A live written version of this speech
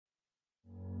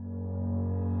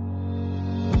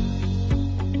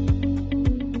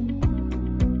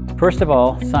First of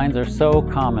all, signs are so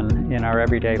common in our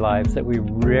everyday lives that we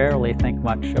rarely think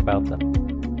much about them.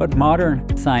 But modern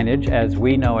signage, as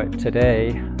we know it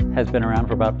today, has been around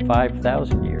for about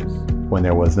 5,000 years. When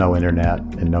there was no internet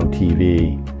and no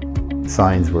TV,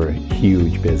 signs were a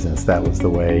huge business. That was the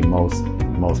way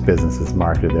most businesses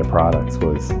marketed their products,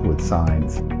 was with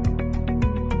signs.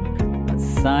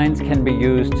 Signs can be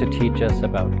used to teach us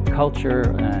about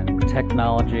culture and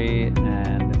technology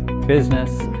and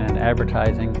business and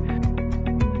advertising.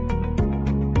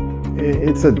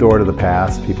 It's a door to the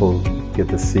past. People get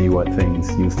to see what things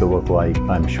used to look like.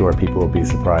 I'm sure people will be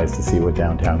surprised to see what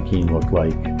downtown Keene looked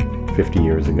like 50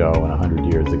 years ago and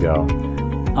 100 years ago.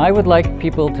 I would like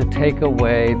people to take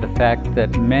away the fact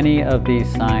that many of these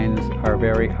signs are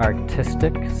very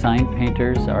artistic. Sign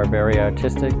painters are very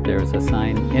artistic. There's a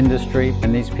sign industry,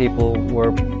 and these people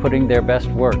were putting their best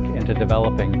work into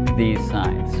developing these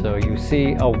signs. So you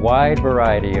see a wide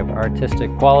variety of artistic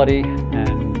quality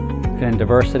and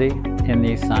diversity in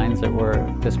these signs that we're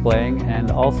displaying, and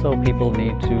also people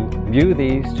need to view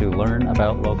these to learn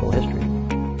about local history.